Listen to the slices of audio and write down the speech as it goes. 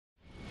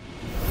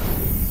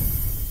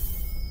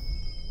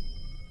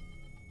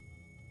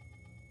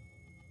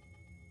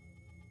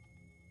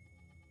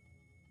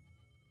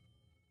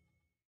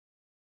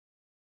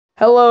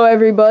Hello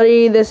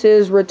everybody, this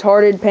is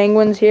Retarded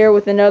Penguins here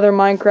with another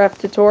Minecraft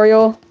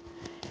tutorial.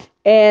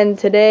 And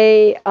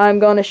today I'm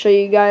going to show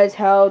you guys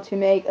how to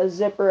make a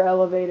zipper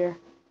elevator.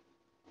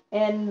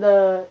 And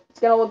it's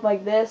going to look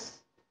like this,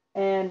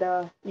 and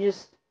you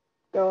just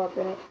go up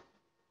in it.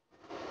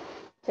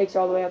 Takes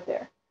you all the way up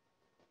there.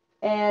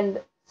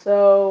 And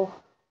so,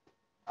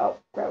 oh,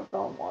 grab a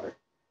fountain water.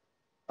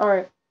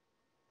 Alright,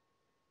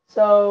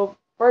 so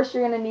first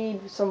you're going to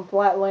need some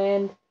flat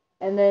land.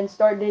 And then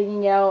start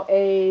digging out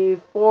a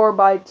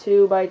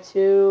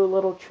 4x2x2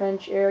 little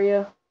trench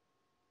area.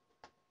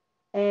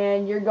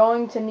 And you're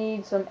going to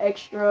need some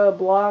extra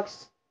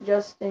blocks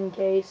just in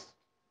case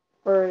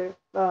for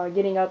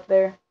getting up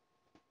there.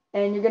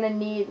 And you're going to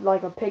need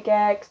like a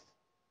pickaxe,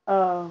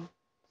 some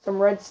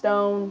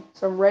redstone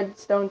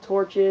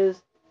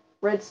torches,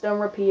 redstone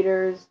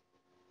repeaters,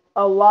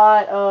 a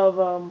lot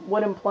of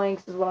wooden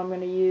planks is what I'm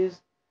going to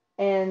use,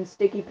 and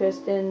sticky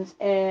pistons,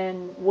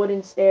 and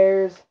wooden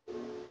stairs,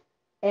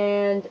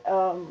 and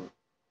a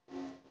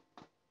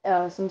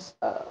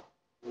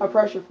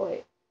pressure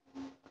plate.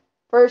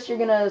 First, you're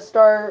gonna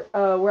start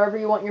wherever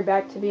you want your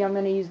back to be. I'm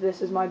gonna use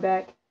this as my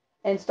back,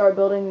 and start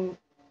building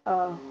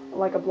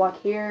like a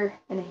block here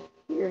and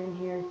here and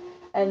here,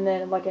 and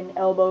then like an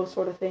elbow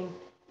sort of thing,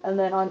 and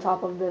then on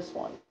top of this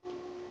one,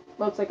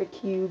 looks like a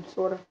cube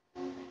sort of.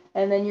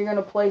 And then you're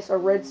gonna place a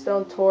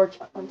redstone torch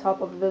on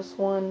top of this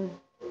one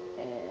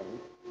and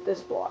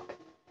this block.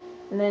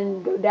 And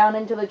then go down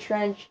into the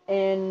trench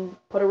and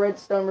put a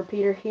redstone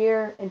repeater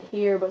here and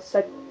here, but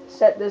set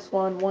this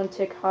one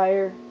tick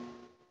higher,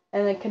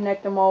 and then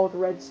connect them all with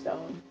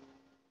redstone.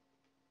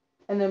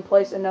 And then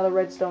place another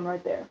redstone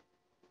right there.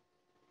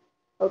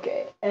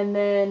 Okay, and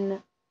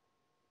then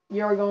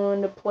you're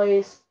going to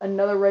place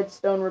another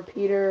redstone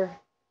repeater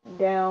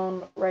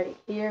down right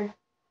here,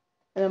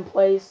 and then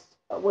place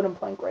a wooden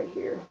plank right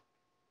here.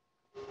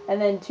 And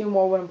then 2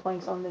 more wooden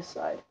planks on this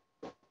side.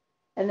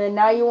 And then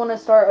now you want to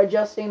start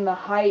adjusting the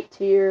height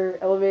to your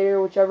elevator,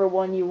 whichever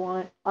one you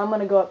want. I'm going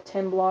to go up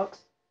 10 blocks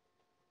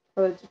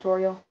for the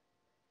tutorial.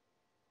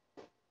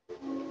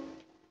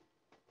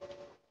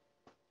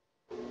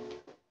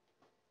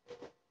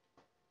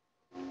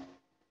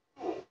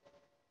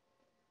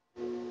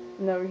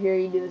 And over here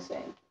you do the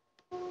same.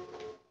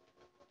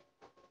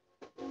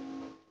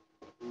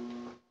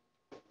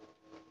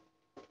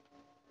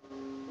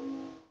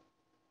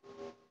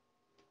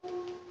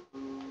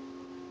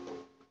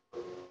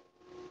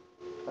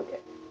 Okay.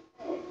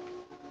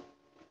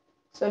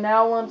 So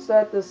now once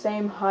at the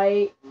same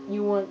height,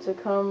 you want to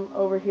come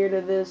over here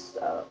to this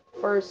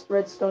first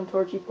redstone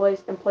torch you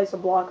placed and place a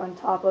block on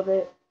top of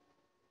it.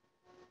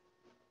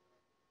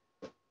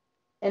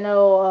 And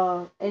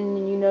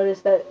and you notice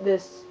that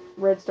this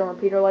redstone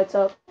repeater lights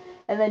up.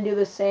 And then do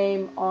the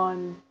same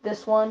on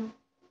this one.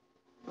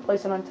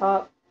 Place it on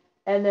top.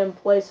 And then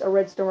place a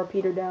redstone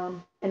repeater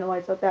down, and it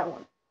lights up that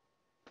one.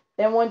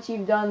 Then once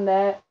you've done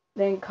that,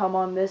 then come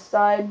on this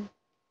side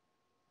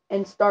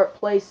and start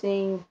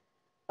placing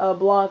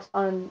blocks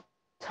on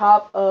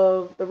top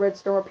of the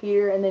redstone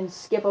repeater, and then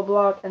skip a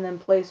block and then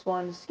place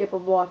one, skip a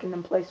block and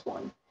then place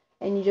one.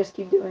 And you just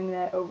keep doing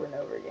that over and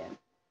over again.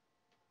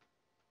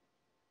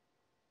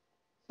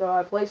 So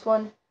I place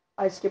one,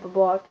 I skip a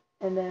block,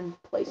 and then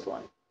place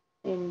one.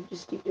 And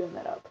just keep doing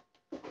that up.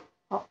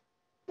 Oh,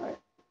 alright.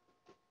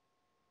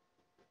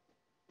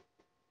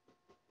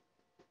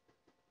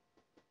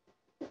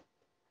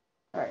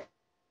 Alright.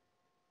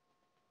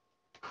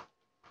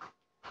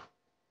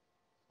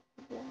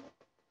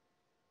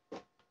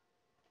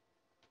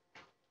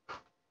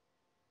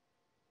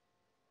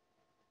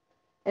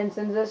 And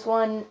since this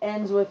one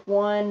ends with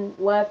 1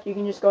 left, you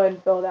can just go ahead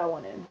and fill that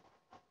one in.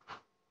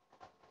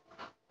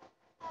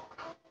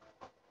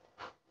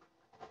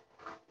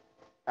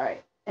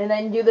 Alright, and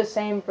then do the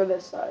same for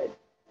this side.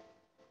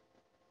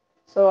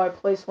 So I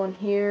place one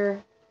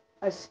here,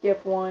 I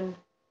skip one,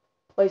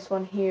 place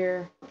one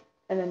here,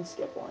 and then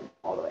skip one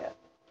all the way up.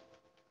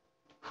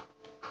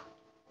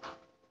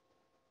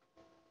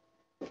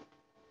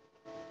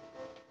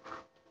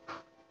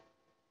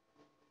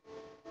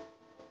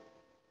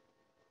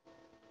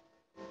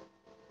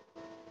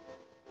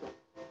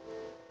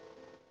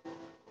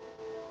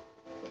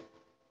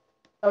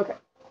 Okay,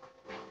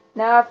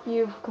 now after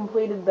you've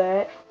completed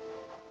that,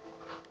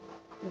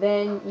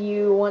 then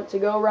you want to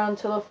go around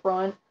to the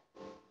front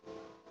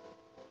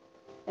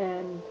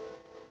and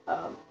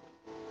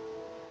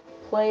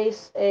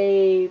place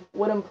a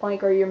wooden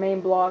plank or your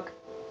main block.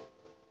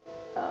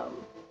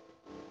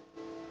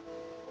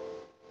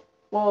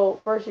 Well,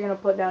 first you're going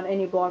to put down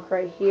any block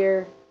right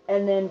here,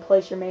 and then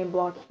place your main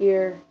block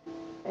here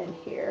and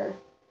here.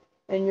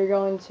 And you're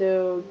going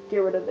to get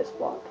rid of this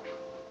block.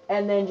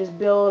 And then just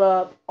build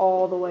up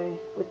all the way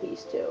with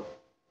these two.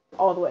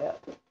 All the way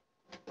up.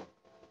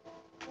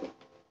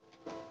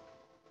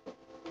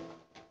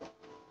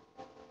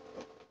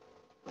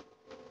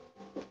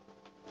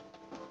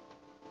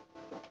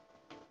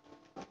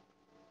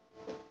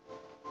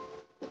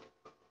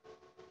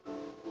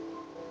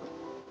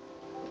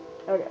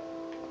 Okay.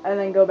 And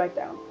then go back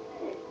down.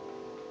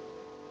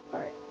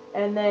 Alright.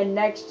 And then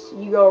next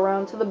you go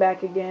around to the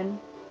back again,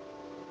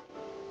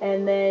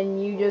 and then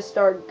you just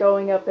start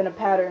going up in a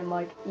pattern,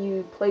 like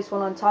you place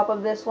one on top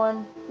of this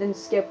one, then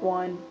skip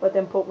one, but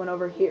then put one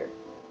over here.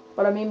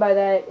 What I mean by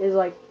that is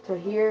like to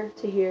here,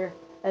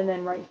 and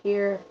then right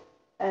here,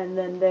 and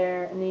then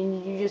there, and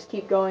then you just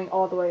keep going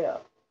all the way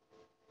up.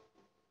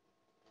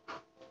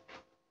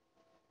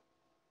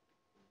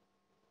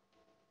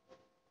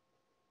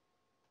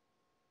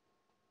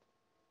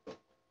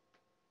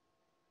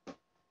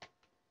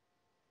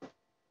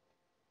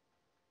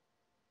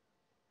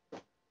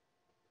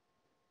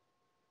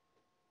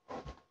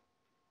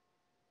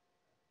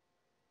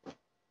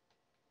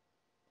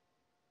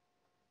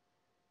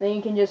 Then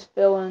you can just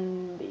fill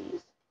in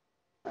these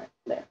right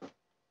there.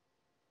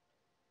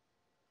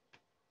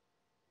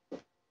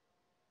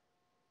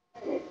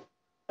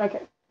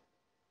 Okay.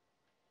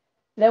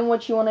 Then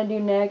what you want to do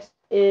next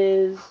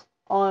is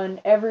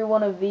on every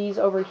one of these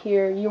over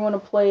here, you want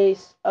to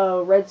place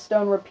a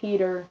redstone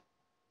repeater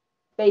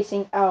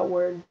facing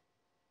outward.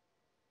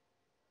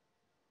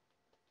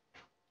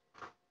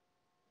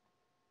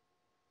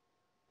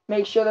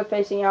 Make sure they're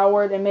facing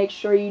outward, and make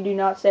sure you do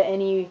not set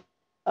any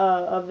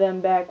of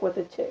them back with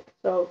a tick.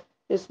 So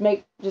just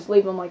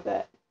leave them like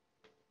that.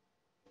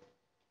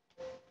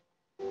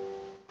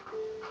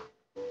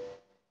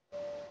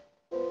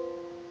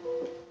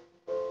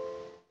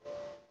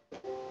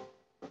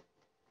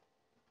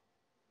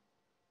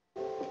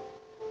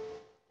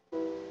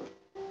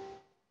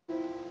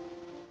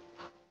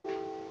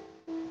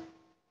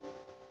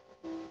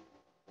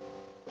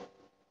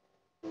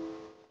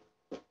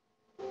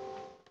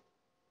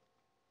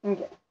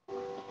 Okay.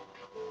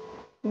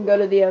 And go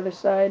to the other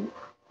side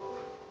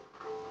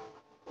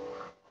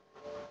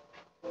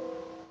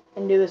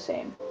and do the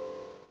same.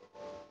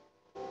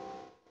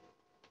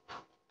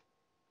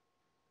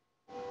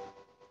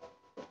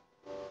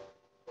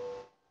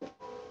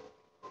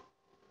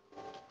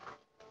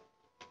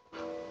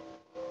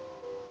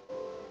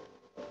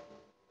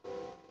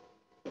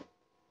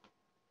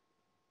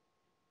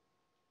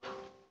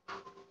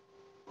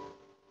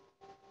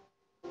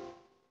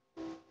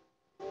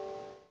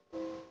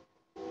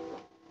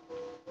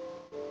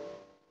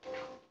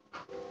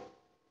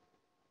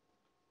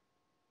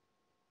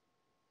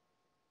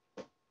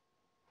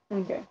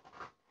 Okay.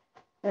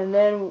 And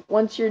then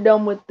once you're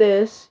done with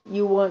this,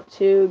 you want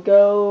to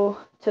go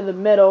to the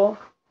middle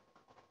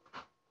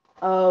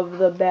of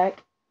the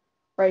back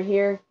right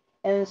here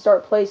and then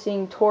start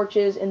placing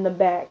torches in the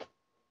back.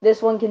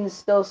 This one can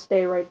still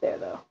stay right there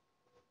though.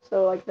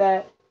 So like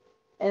that,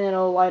 and then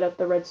it'll light up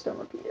the redstone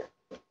repeater.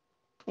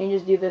 And you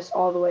just do this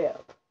all the way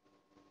up.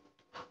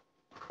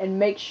 And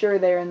make sure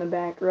they're in the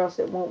back or else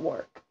it won't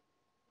work.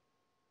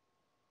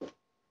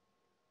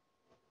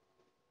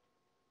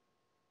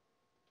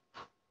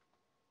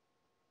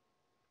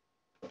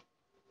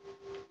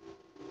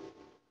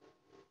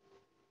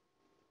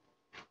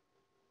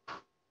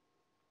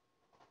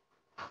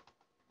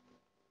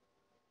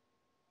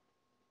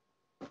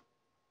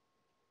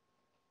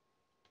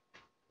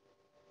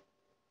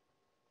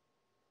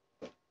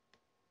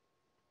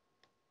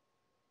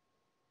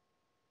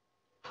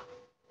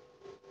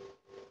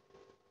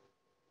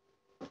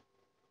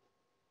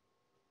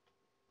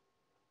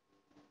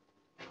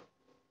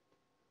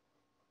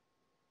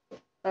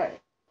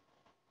 Alright.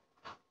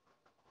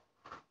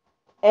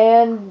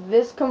 And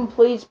this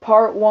completes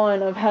part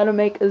 1 of how to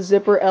make a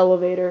zipper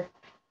elevator.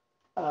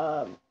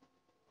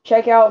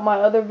 Check out my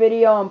other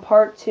video on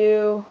part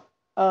 2.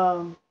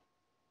 And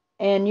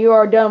you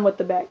are done with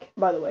the back,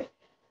 by the way.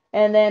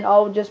 And then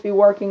I'll just be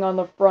working on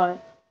the front.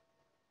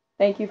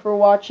 Thank you for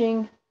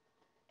watching.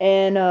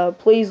 And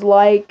please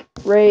like,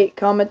 rate,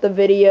 comment the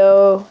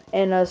video,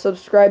 and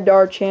subscribe to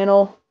our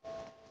channel.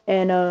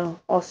 And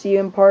I'll see you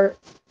in part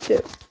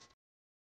 2.